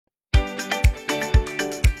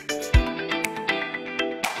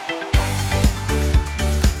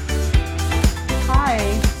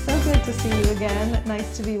again.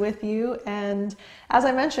 Nice to be with you. And as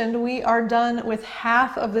I mentioned, we are done with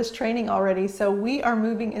half of this training already. So we are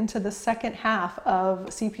moving into the second half of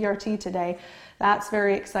CPRT today. That's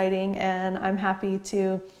very exciting, and I'm happy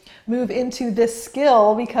to move into this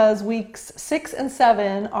skill because weeks 6 and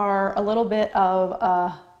 7 are a little bit of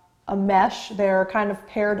a mesh. They're kind of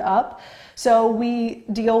paired up. So we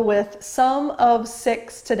deal with some of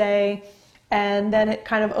 6 today, and then it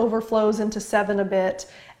kind of overflows into 7 a bit,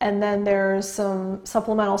 and then there's some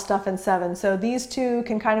supplemental stuff in 7. So these two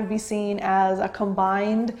can kind of be seen as a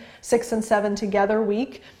combined 6 and 7 together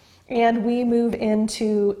week. And we move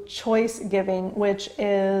into choice giving, which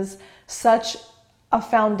is such a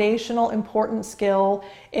foundational, important skill.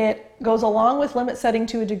 It goes along with limit setting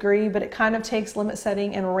to a degree, but it kind of takes limit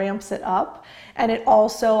setting and ramps it up. And it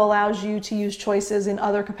also allows you to use choices in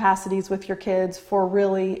other capacities with your kids for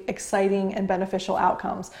really exciting and beneficial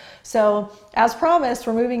outcomes. So as promised,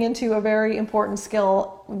 we're moving into a very important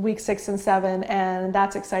skill week 6 and 7, and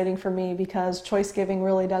that's exciting for me because choice giving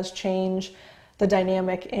really does change the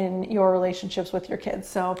dynamic in your relationships with your kids.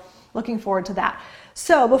 So looking forward to that.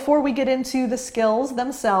 So before we get into the skills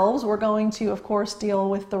themselves, we're going to, of course, deal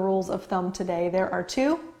with the rules of thumb today. There are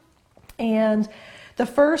 2. And the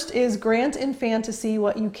first is grant in fantasy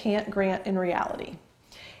what you can't grant in reality.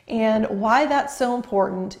 And why that's so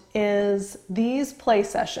important is these play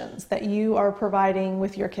sessions that you are providing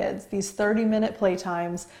with your kids, these 30-minute play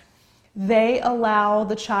times, they allow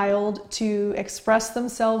the child to express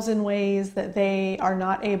themselves in ways that they are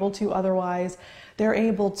not able to otherwise. They're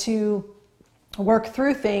able to work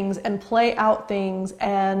through things and play out things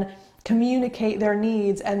and communicate their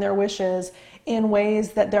needs and their wishes in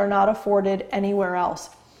ways that they're not afforded anywhere else.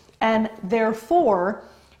 And therefore,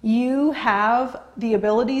 you have the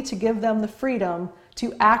ability to give them the freedom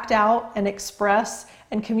to act out and express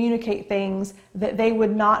and communicate things that they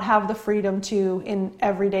would not have the freedom to in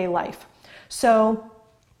everyday life. So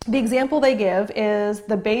the example they give is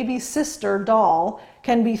the baby sister doll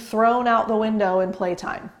can be thrown out the window in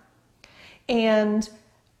playtime. And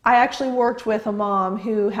I actually worked with a mom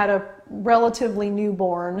who had a relatively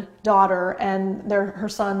newborn daughter, and her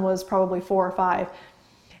son was probably 4 or 5.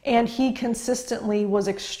 And he consistently was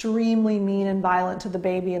extremely mean and violent to the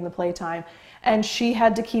baby in the playtime. And she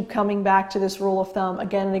had to keep coming back to this rule of thumb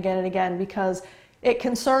again and again and again because it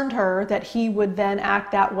concerned her that he would then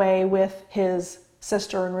act that way with his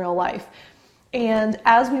sister in real life. And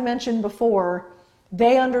as we mentioned before,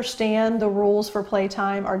 they understand the rules for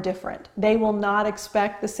playtime are different. They will not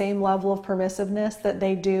expect the same level of permissiveness that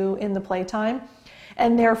they do in the playtime.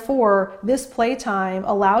 And therefore, this playtime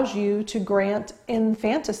allows you to grant in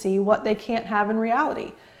fantasy what they can't have in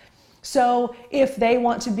reality. So if they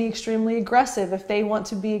want to be extremely aggressive, if they want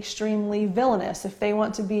to be extremely villainous, if they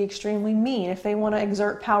want to be extremely mean, if they want to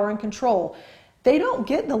exert power and control, they don't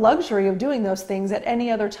get the luxury of doing those things at any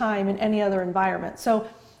other time in any other environment. So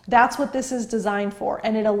that's what this is designed for,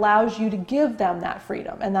 and it allows you to give them that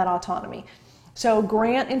freedom and that autonomy. So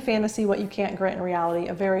grant in fantasy what you can't grant in reality,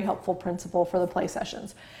 a very helpful principle for the play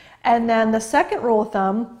sessions. And then the second rule of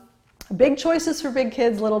thumb, big choices for big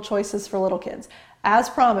kids, little choices for little kids. As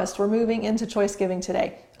promised, we're moving into choice giving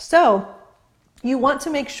today. So you want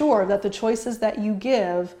to make sure that the choices that you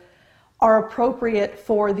give are appropriate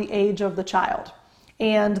for the age of the child.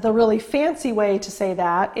 And the really fancy way to say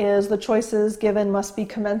that is the choices given must be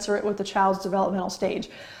commensurate with the child's developmental stage.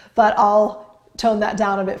 But I'll tone that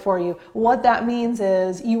down a bit for you. What that means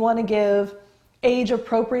is you want to give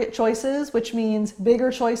age-appropriate choices, which means bigger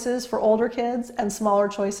choices for older kids and smaller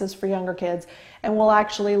choices for younger kids. And we'll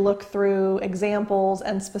actually look through examples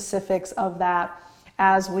and specifics of that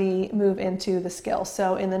as we move into the skill.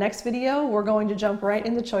 So in the next video, we're going to jump right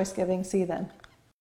into choice giving. See you then.